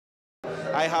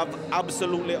I have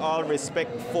absolutely all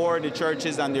respect for the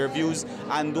churches and their views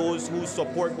and those who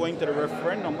support going to the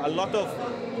referendum. A lot of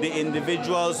the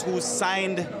individuals who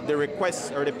signed the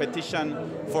request or the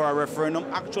petition for a referendum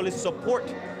actually support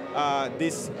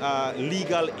this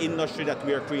legal industry that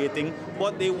we are creating,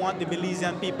 but they want the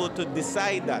Belizean people to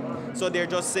decide that. So they're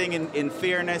just saying in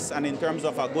fairness and in terms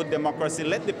of a good democracy,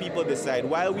 let the people decide.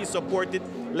 While we support it,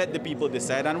 let the people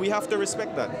decide, and we have to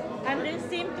respect that. And they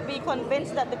seem to be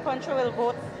convinced that the country will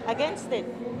vote against it,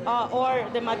 or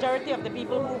the majority of the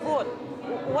people who vote.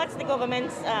 What's the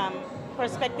government's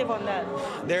perspective on that?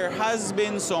 There has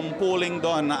been some polling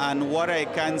done, and what I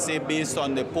can say based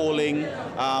on the polling,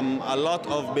 a lot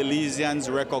of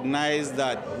Belizeans recognize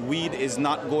that weed is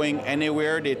not going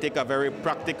anywhere. They take a very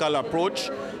practical approach.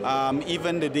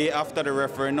 Even the day after the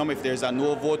referendum, if there's a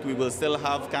no vote, we will still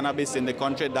have cannabis in the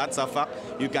country. That's a fact.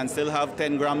 You can still have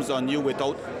 10 grams on you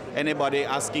without anybody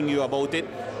asking you about it.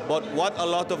 But what a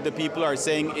lot of the people are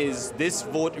saying is this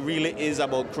vote really is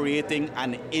about creating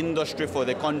an industry for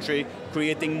the country,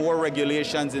 creating more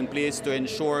regulations in place to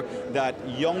ensure that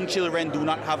young children do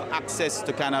not have access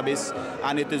to cannabis.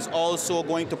 And it is also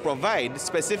going to provide,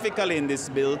 specifically in this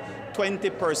bill,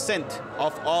 20%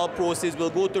 of all proceeds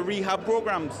will go to rehab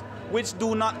programs, which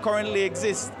do not currently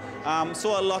exist.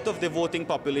 So a lot of the voting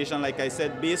population, like I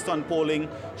said, based on polling,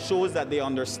 shows that they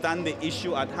understand the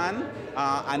issue at hand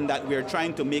and that we're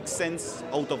trying to make sense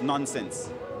out of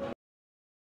nonsense.